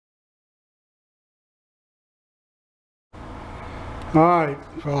Alright,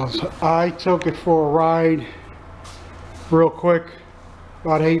 fellas, I took it for a ride real quick,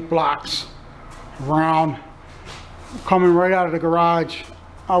 about 8 blocks around, coming right out of the garage.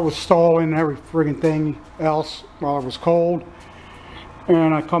 I was stalling every friggin' thing else while it was cold,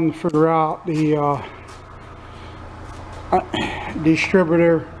 and I come to figure out the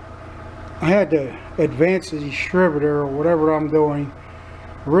distributor. I had to advance the distributor or whatever I'm doing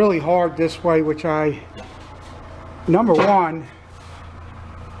really hard this way, which number one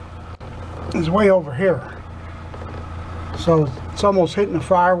is way over here, so it's almost hitting the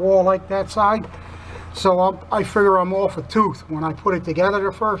firewall like that side. So I figure I'm off a tooth when I put it together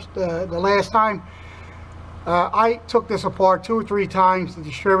the last time. I took this apart 2 or 3 times, the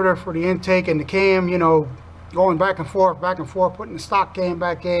distributor for the intake and the cam, you know, going back and forth, putting the stock cam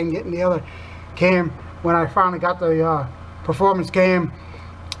back in, getting the other cam. When I finally got the performance cam,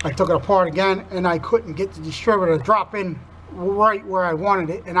 I took it apart again, and I couldn't get the distributor to drop in right where I wanted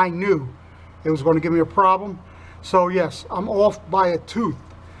it, and I knew it was going to give me a problem. So yes, I'm off by a tooth,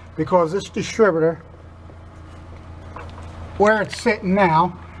 because this distributor, where it's sitting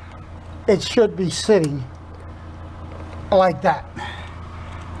now, it should be sitting like that.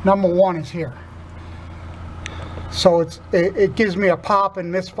 Number one is here, so it gives me a pop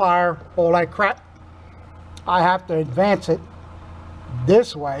and misfire, all that crap. I have to advance it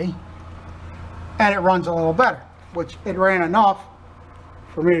this way, and it runs a little better, which it ran enough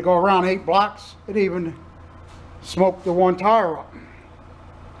for me to go around 8 blocks. It even smoked the one tire up.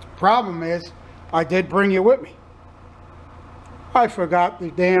 Problem is, I did bring you with me. I forgot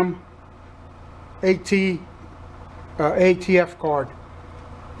the damn ATF card,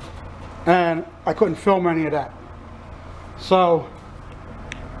 and I couldn't film any of that. So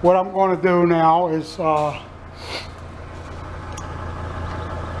what I'm going to do now is I'm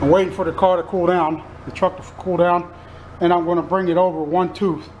waiting for the car to cool down, the truck to cool down, and I'm going to bring it over 1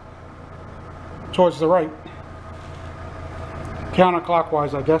 tooth towards the right,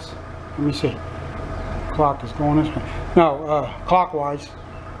 counterclockwise, I guess. Let me see. Clock is going this way. No, clockwise.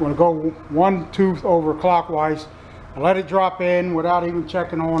 I'm going to go 1 tooth over clockwise. I'll let it drop in without even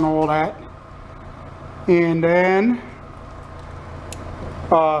checking on all that, and then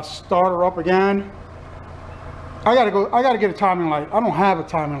start her up again. I gotta get a timing light. I don't have a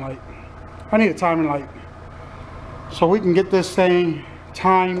timing light. I need a timing light so we can get this thing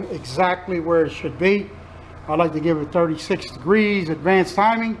timed exactly where it should be. I like to give it 36 degrees advanced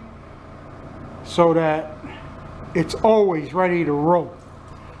timing so that it's always ready to roll,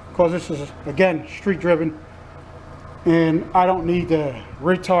 because this is, again, street driven, and I don't need to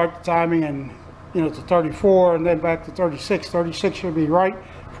retard the timing and, you know, to 34 and then back to 36. 36 should be right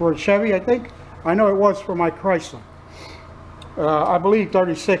for a Chevy, I think. I know it was for my Chrysler. I believe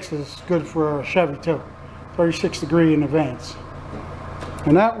 36 is good for a Chevy too. 36 degree in advance.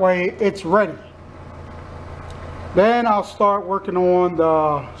 And that way it's ready. Then I'll start working on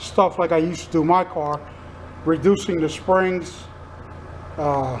the stuff like I used to do my car, reducing the springs,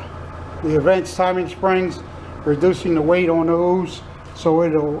 the advanced timing springs, reducing the weight on those so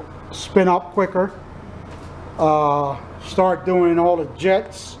it'll spin up quicker. Start doing all the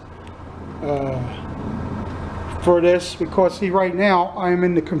jets for this, because see, right now I am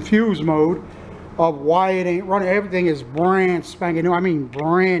in the confused mode of why it ain't running. Everything is brand spanking new. I mean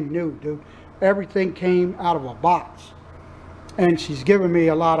brand new, dude. Everything came out of a box, and she's giving me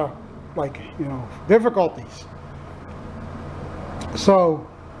a lot of, like, you know, difficulties. So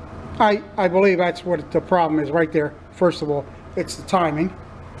I believe that's what the problem is right there. First of all, it's the timing.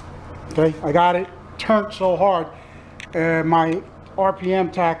 Okay, I got it turned so hard, my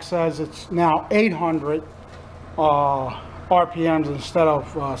RPM tach says it's now 800 RPMs instead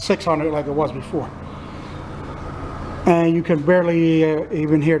of 600 like it was before, and you can barely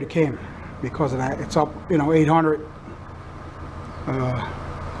even hear the cam because of that. It's up, you know, 800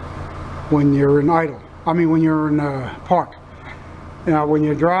 when you're in idle. I mean, when you're in park. Now, when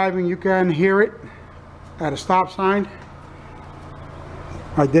you're driving, you can hear it at a stop sign.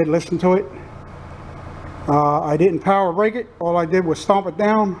 I did listen to it. I didn't power brake it. All I did was stomp it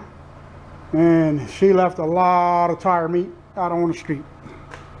down, and she left a lot of tire meat out on the street.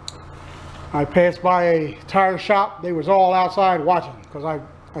 I passed by a tire shop. They was all outside watching, because I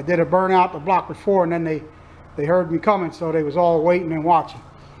did a burnout the block before, and then they heard me coming, so they was all waiting and watching.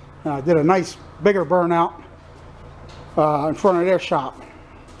 And I did a nice bigger burnout in front of their shop.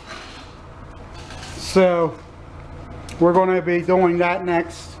 So we're going to be doing that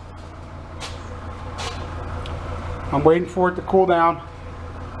next. I'm waiting for it to cool down,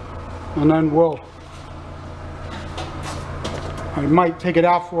 and then I might take it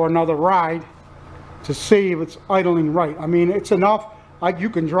out for another ride to see if it's idling right. I mean, it's enough. You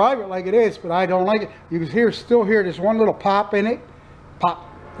can drive it like it is, but I don't like it. You can still hear this one little pop in it. Pop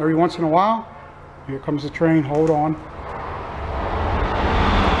every once in a while. Here comes the train. Hold on.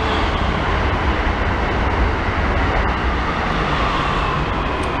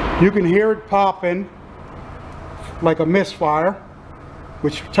 You can hear it popping like a misfire,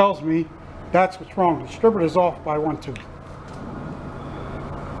 which tells me that's what's wrong. The distributor is off by 1 tooth.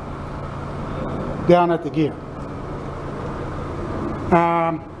 Down at the gear.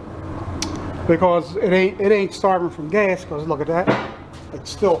 Because it ain't starving from gas, because look at that, it's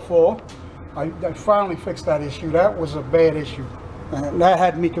still full. I finally fixed that issue. That was a bad issue, and that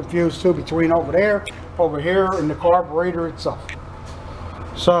had me confused too, between over there, over here, and the carburetor itself.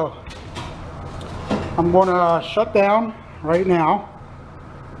 So I'm going to shut down right now.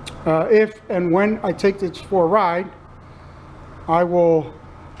 If and when I take this for a ride, I will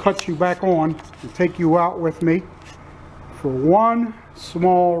cut you back on and take you out with me for one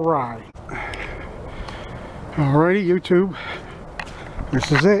small ride. Alrighty, YouTube,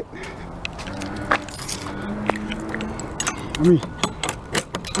 this is it. Let me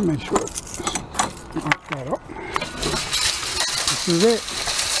make sure lock that up. This is it,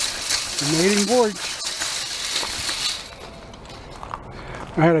 the maiden voyage.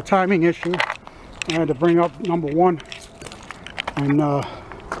 I had a timing issue. I had to bring up number 1 and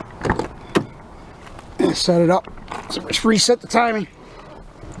set it up. So let's reset the timing.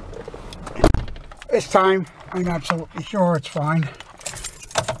 This time, I'm absolutely sure it's fine.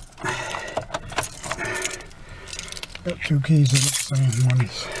 Got 2 keys in the same one.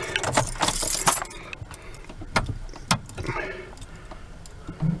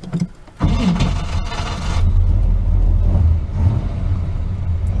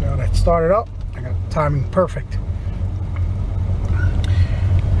 Got it started up. I got the timing perfect.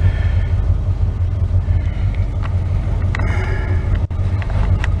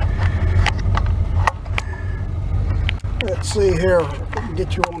 Let's see here if we can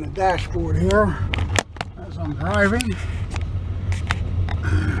get you on the dashboard here as I'm driving.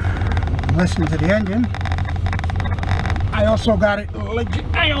 Listen to the engine. I also got it.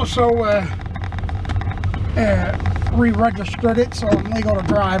 I also re-registered it, so I'm legal to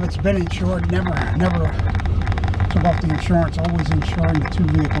drive. It's been insured. Never took off the insurance. Always insuring the 2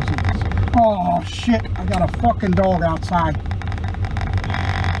 vehicles. Oh shit! I got a fucking dog outside.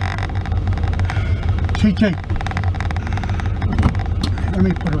 TT. Let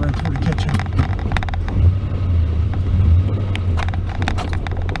me put her into the kitchen.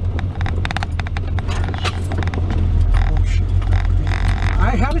 Oh shit.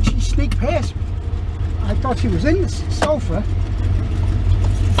 How did she sneak past me? I thought she was in the sofa.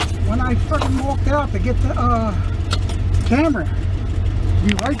 When I fucking walked out to get the camera.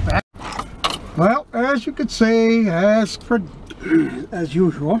 Be right back. Well, as you can see, as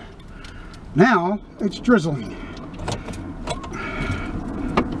usual, now it's drizzling.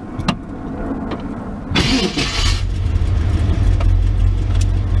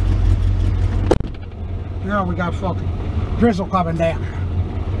 Now we got fucking drizzle coming down.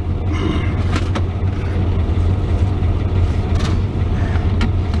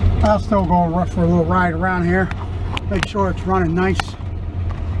 I'll still go for a little ride around here. Make sure it's running nice.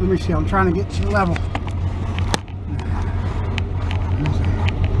 Let me see, I'm trying to get to level.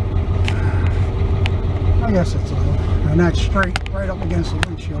 I guess it's level. And that's straight right up against the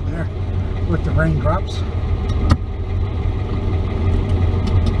windshield there with the raindrops.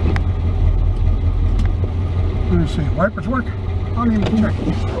 Let me see, wipers work? I don't even check. There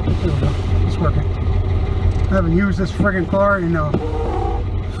we go, it's working. I haven't used this friggin' car in a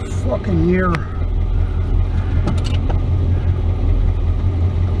fucking year.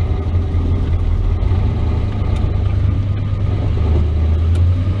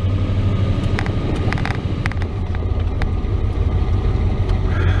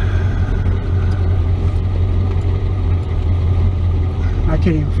 I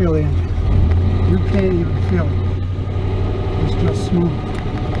can't even feel the engine. You can't even feel it. It's just smooth.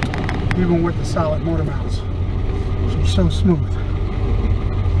 Even with the solid motor mounts. She's so smooth.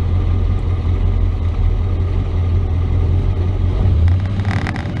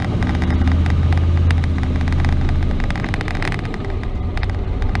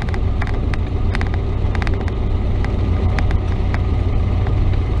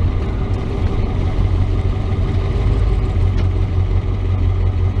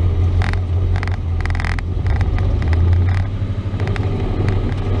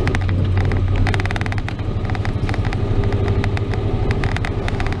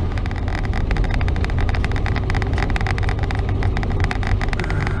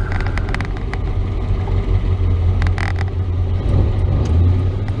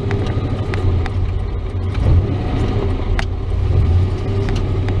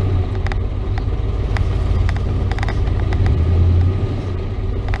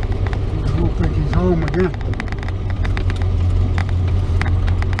 again.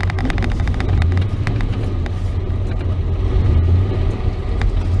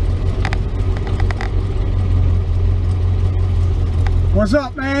 What's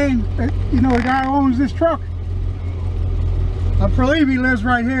up, man? You know the guy who owns this truck? I believe he lives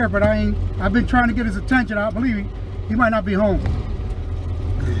right here, but I've been trying to get his attention. I believe he might not be home.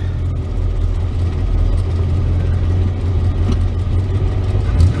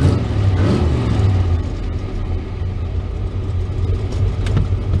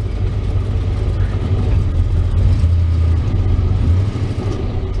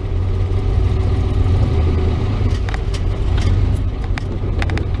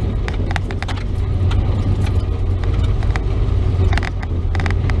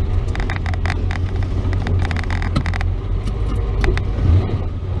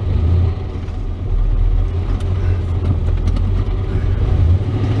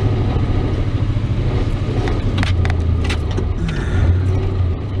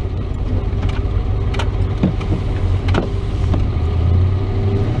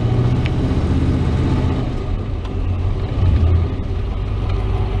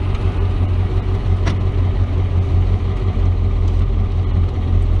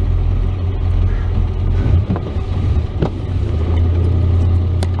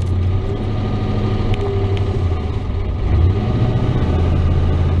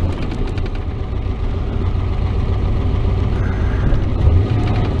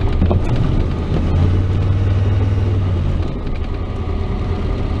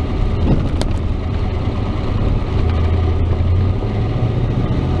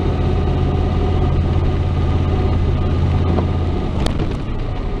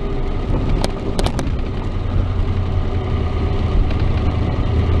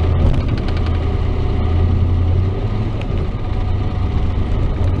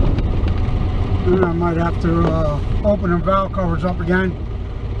 I might have to open the valve covers up again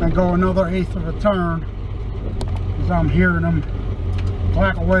and go another 1/8 of a turn, because I'm hearing them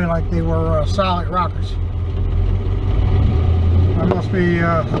clack away like they were solid rockets. That must be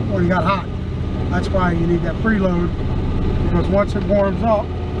when you got hot. That's why you need that preload, because once it warms up,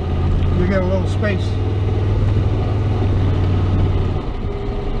 you get a little space.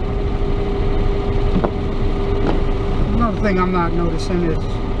 Another thing I'm not noticing is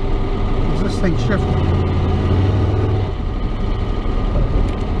this thing shifting.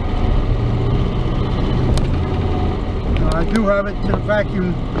 I do have it to the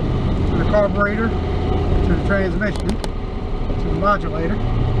vacuum, to the carburetor, to the transmission, to the modulator.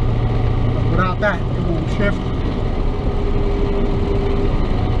 But without that, it won't shift.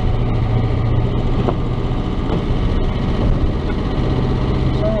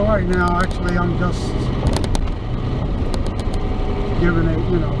 So right now, actually, I'm just giving it,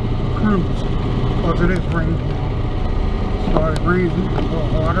 you know, cruise, because it is raining. Started raining a little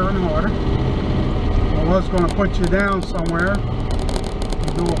harder and harder. I was going to put you down somewhere,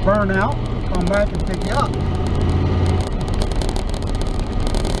 do a burnout, come back and pick you up.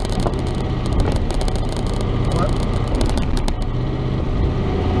 But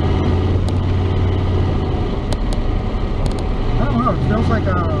I don't know, it feels like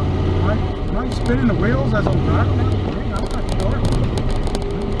am I spinning the wheels as I'm driving now? I'm not sure.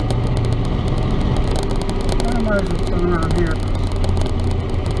 I might as well turn around here.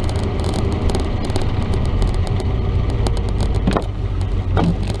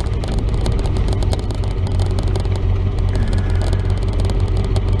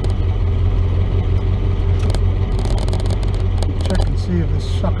 Check and see if this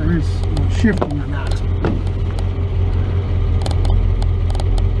sucker is shifting or not.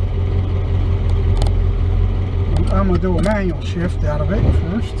 I'm going to do a manual shift out of it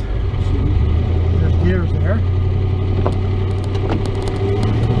first. There's gears there.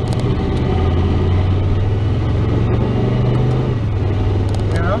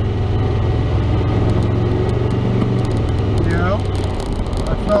 Yeah, I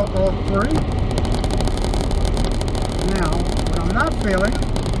felt all three. Now, what I'm not feeling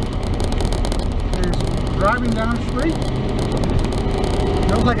is driving down the street.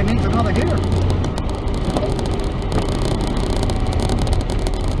 Feels like it needs another gear.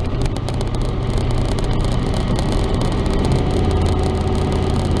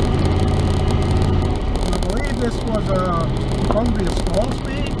 This was supposed to be a stall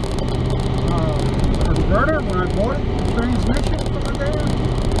speed converter when I bought it, the transmission from there.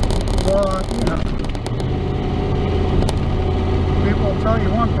 But, you know, people will tell you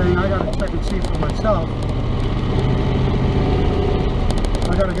one thing, I gotta check and see for myself.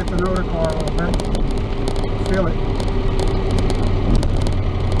 I gotta get to know the car a little bit, feel it.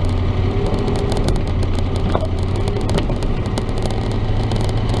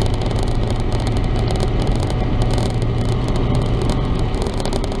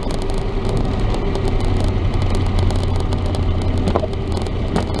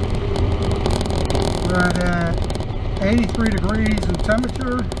 83 degrees in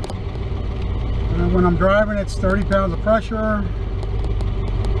temperature. And when I'm driving, it's 30 pounds of pressure.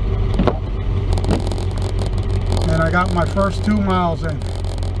 And I got my first 2 miles in.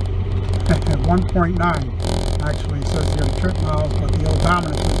 1.9. Actually, it says here the trip miles, but the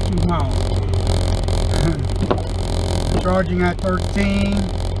odometer says 2 miles. Charging at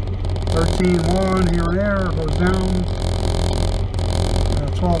 13.1 here and there, it goes down.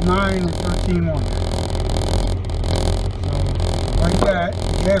 12.9 and 13.1. So, like that,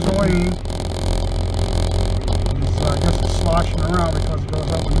 gasoline is, I guess it's sloshing around because it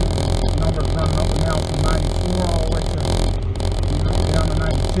goes up and the numbers running up and down from 94 all the way down to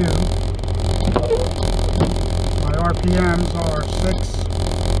 92. My RPMs are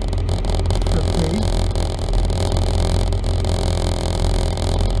 650.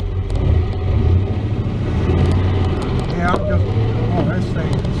 Yeah, I'm just, oh, this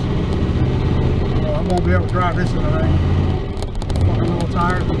thing is, well, I won't be able to drive this in the rain. Fucking little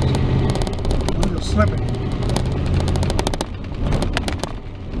tires, I'm just slipping.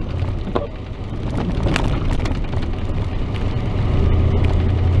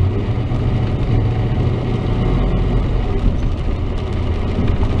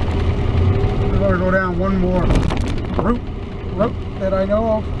 Go down one more route that I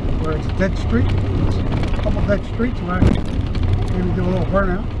know of where it's a dead street. It's a couple dead streets where I maybe do a little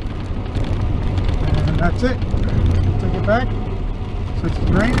burnout. And that's it. Take it back. Since it's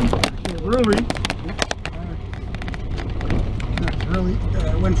raining, it really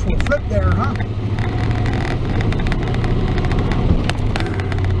went full flip there, huh?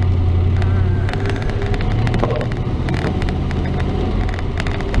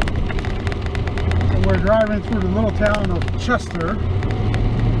 Driving through the little town of Chester,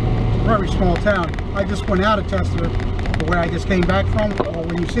 very small town. I just went out of Chester, where I just came back from. Well,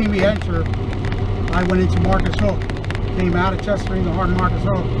 when you see me enter, I went into Marcus Hook, came out of Chester into heart of Marcus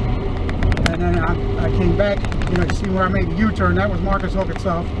Hook, and then I came back. You know, you see where I made the U-turn. That was Marcus Hook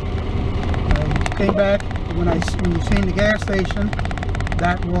itself. I came back when you seen the gas station.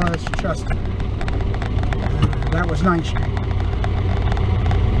 That was Chester. That was 9th Street.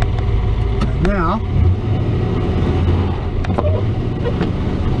 And now.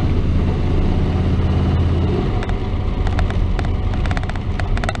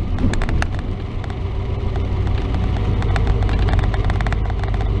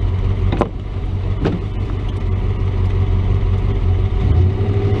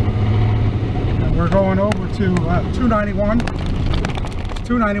 We're going over to 291.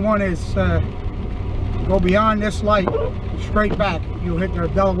 291 is go beyond this light, straight back, you'll hit the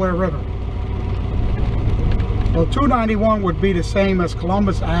Delaware River. Well, 291 would be the same as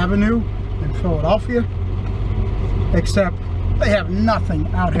Columbus Avenue in Philadelphia, except they have nothing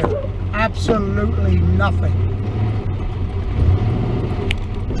out here. Absolutely nothing.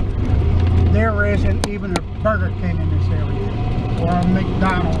 There isn't even a Burger King in this area, or a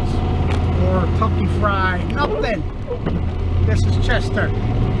McDonald's, or Kentucky Fried, nothing. This is Chester.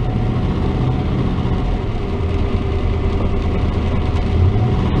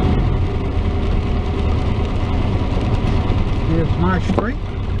 Here's my street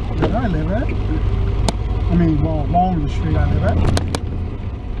that I live at. I mean, well, along the street I live at.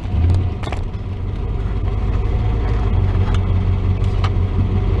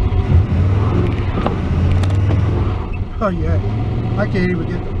 Oh yeah, I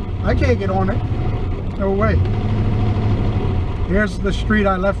can't get on it. No way. Here's the street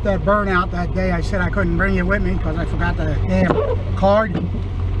I left that burnout that day. I said I couldn't bring you with me because I forgot the damn card.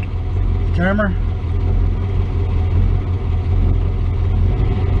 Camera.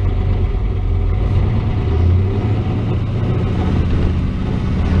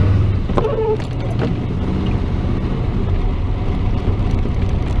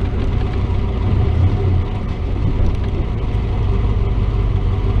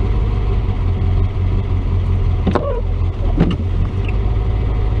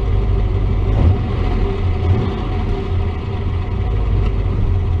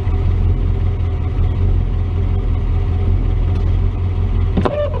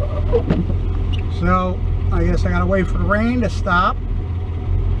 So I guess I gotta wait for the rain to stop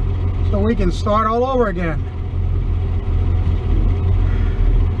so we can start all over again.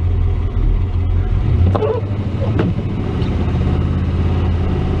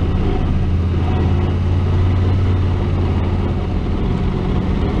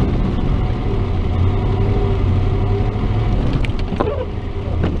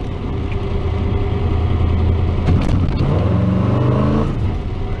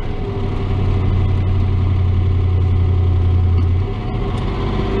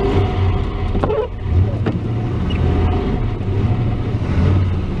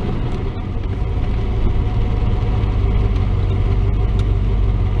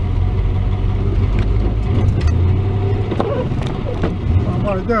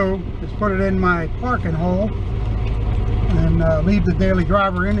 going to do is put it in my parking hole and leave the daily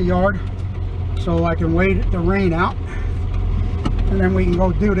driver in the yard so I can wait the rain out, and then we can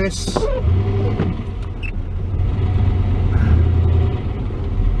go do this.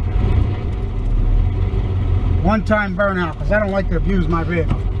 One-time burnout, because I don't like to abuse my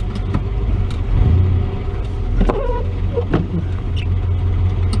vehicle.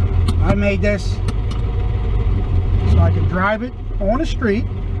 I made this so I can drive it on the street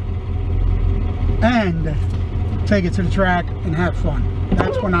and take it to the track and have fun.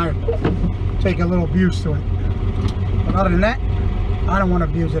 That's when I take a little abuse to it. But other than that, I don't want to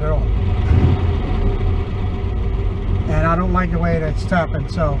abuse it at all. And I don't like the way that's tapping.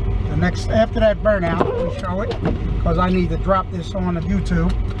 So the next, after that burnout, we show it, because I need to drop this on the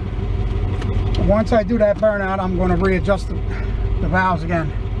YouTube. Once I do that burnout, I'm going to readjust the valves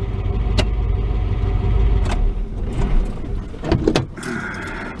again.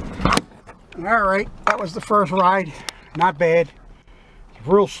 All right, that was the first ride. Not bad.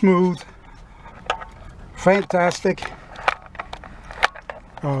 Real smooth. Fantastic.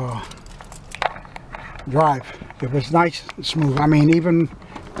 Drive. It was nice and smooth. I mean, even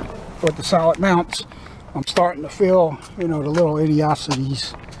with the solid mounts, I'm starting to feel, you know, the little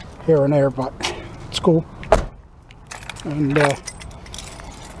idiocies here and there, but it's cool. And as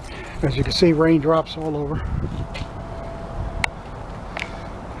you can see, raindrops all over.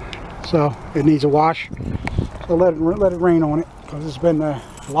 So it needs a wash. So let it rain on it, because it's been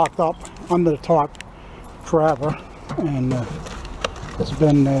locked up under the tarp forever, and it's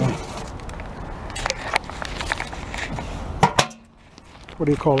been what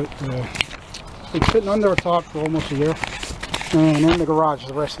do you call it? It's sitting under a tarp for almost a year, and in the garage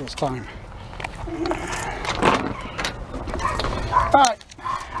the rest of this time. All right,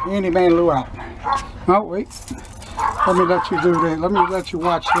 Handyman Lou out. Oh wait, let me let you do that. Let me let you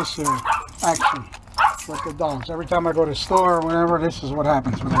watch this action with the dogs. Every time I go to the store or whatever, this is what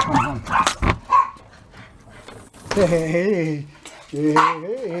happens when I come home. Hey, hey, hey, hey,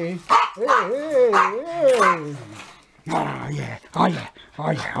 hey, hey. Oh yeah, oh yeah, oh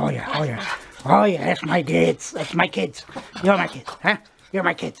yeah, oh yeah, oh yeah. Oh yeah, that's my kids. That's my kids. You're my kids, huh? You're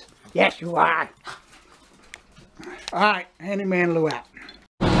my kids. Yes, you are. Alright, Handyman Lou out.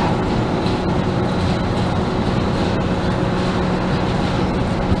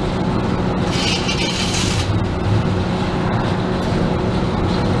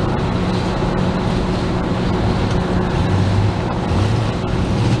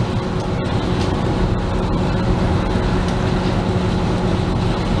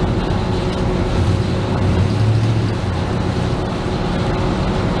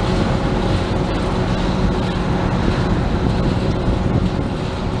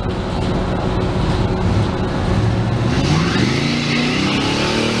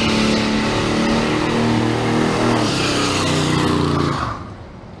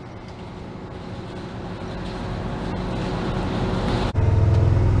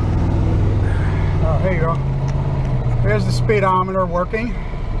 There you go. There's the speedometer working.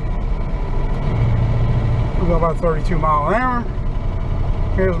 We go about 32 miles an hour.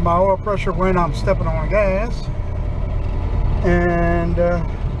 Here's my oil pressure when I'm stepping on the gas. And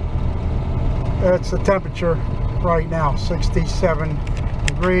that's the temperature right now, 67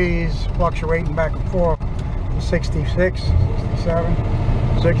 degrees, fluctuating back and forth to 66, 67,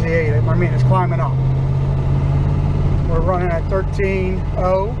 68. I mean, it's climbing up. We're running at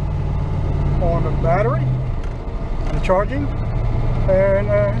 13.0 on the battery, the charging, and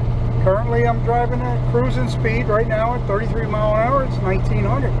currently I'm driving at cruising speed right now at 33 miles an hour. It's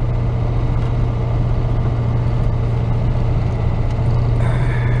 1900.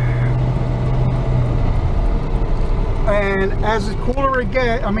 And as the cooler it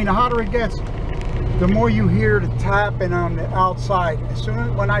gets, I mean the hotter it gets, the more you hear the tapping on the outside. As soon as,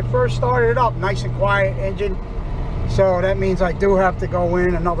 when I first started it up, nice and quiet engine, so that means I do have to go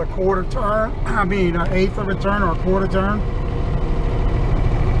in another quarter turn, I mean an eighth of a turn or a quarter turn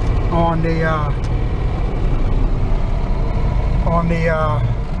on the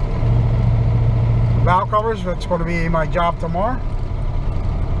valve covers. That's going to be my job tomorrow.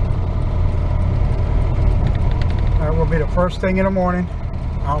 That will be the first thing in the morning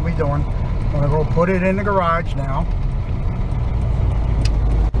I'll be doing. I'm going to go put it in the garage now,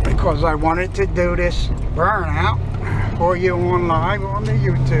 because I wanted to do this burnout for you on live on the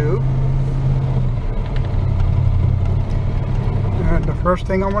YouTube. And the first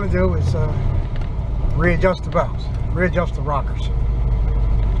thing I want to do is readjust the valves, readjust the rockers.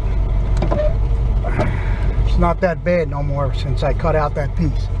 It's not that bad no more since I cut out that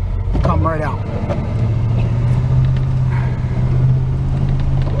piece. Come right out.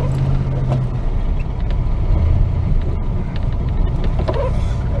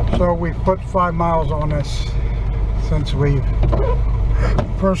 So we've put 5 miles on this since we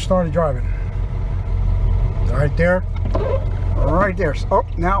first started driving. Right there. Right there. Oh,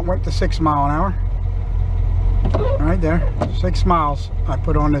 now it went to 6 miles an hour. Right there. 6 miles I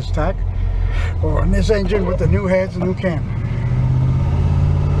put on this tack. Or on this engine with the new heads and new cam.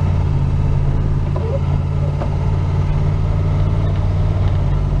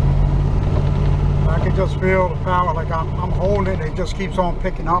 I can just feel the power, like I'm holding it. It just keeps on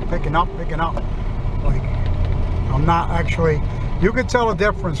picking up, picking up, picking up. Like I'm not actually. You can tell a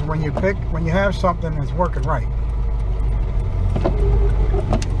difference when you have something that's working right.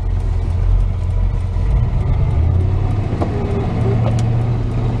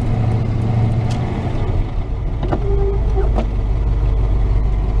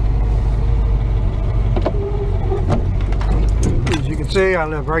 See, I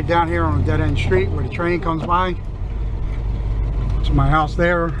live right down here on a dead-end street where the train comes by. It's my house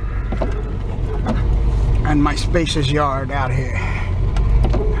there, and my spacious yard out here.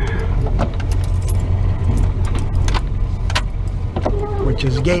 Which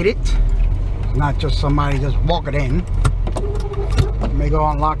is gated, not just somebody just walking in. Let me go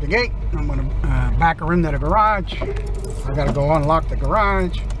unlock the gate. I'm gonna back her into the garage. I gotta go unlock the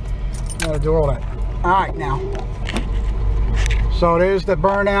garage. Gotta do all that. All right, now. So there's the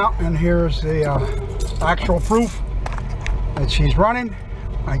burnout, and here's the actual proof that she's running.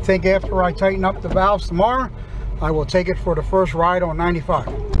 I think after I tighten up the valves tomorrow, I will take it for the first ride on 95.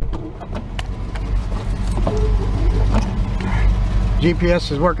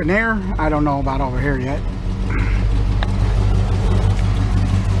 GPS is working there. I don't know about over here yet.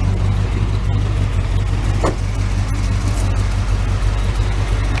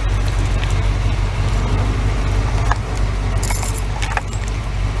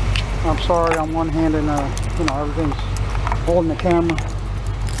 I'm sorry, I'm one-handed, you know, everything's holding the camera,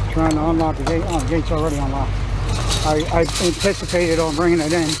 trying to unlock the gate. Oh, the gate's already unlocked. I anticipated on bringing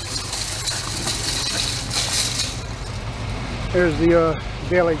it in. There's the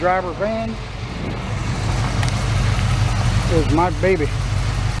daily driver van. There's my baby.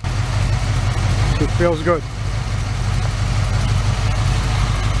 She feels good.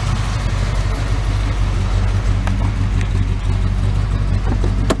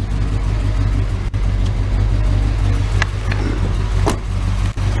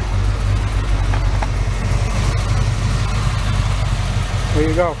 There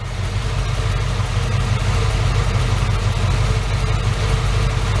you go.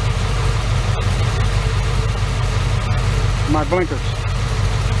 My blinkers.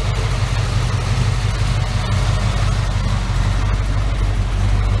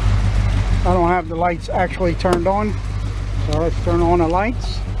 I don't have the lights actually turned on, so let's turn on the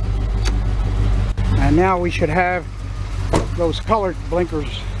lights. And now we should have those colored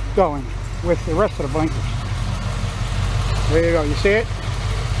blinkers going with the rest of the blinkers. There you go, you see it?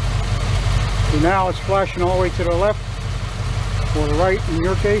 So now it's flashing all the way to the left, or the right in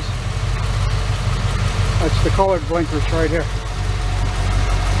your case. That's the colored blinkers right here.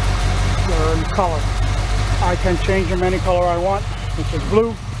 They're in color. I can change them any color I want, which is blue.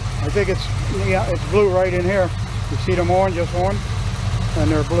 I think it's, yeah, it's blue right in here. You see them orange, just one, and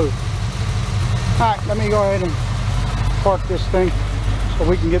they're blue. Alright, let me go ahead and park this thing so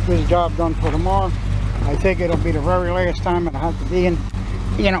we can get this job done for tomorrow. I think it'll be the very last time that I have to be in,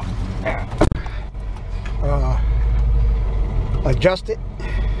 you know, adjust it.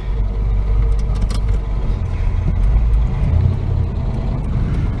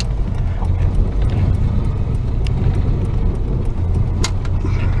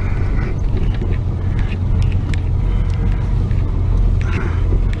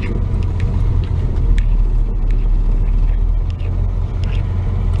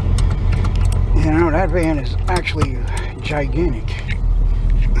 You know, that van is actually gigantic.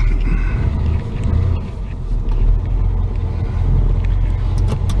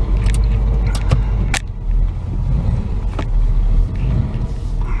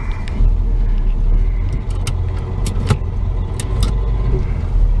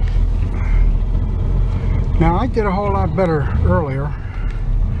 Now I did a whole lot better earlier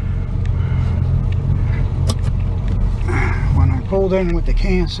when I pulled in with the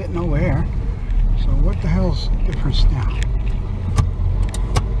can sitting over here. So what the hell's the difference now?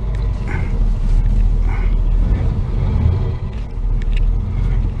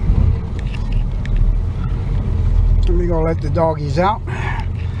 Let me go let the doggies out.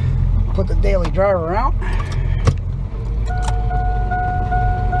 Put the daily driver out.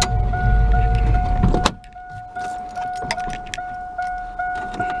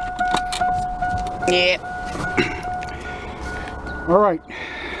 Yeah. All right.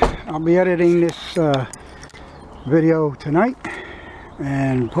 I'll be editing this video tonight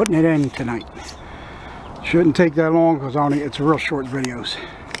and putting it in tonight. Shouldn't take that long because it's real short videos.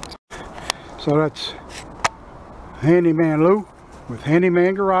 So that's Handyman Lou with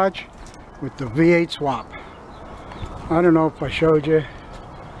Handyman Garage with the V8 swap. I don't know if I showed you.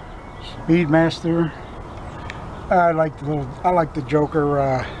 Speedmaster. I like the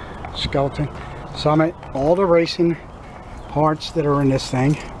Joker skeleton. Summit. All the racing parts that are in this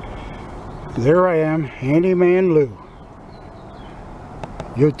thing. There I am, Handyman Lou.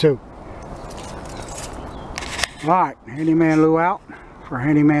 You too. Alright, Handyman Lou out for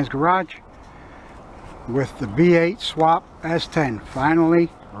Handyman's Garage with the V8 swap S10 finally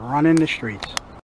running the streets.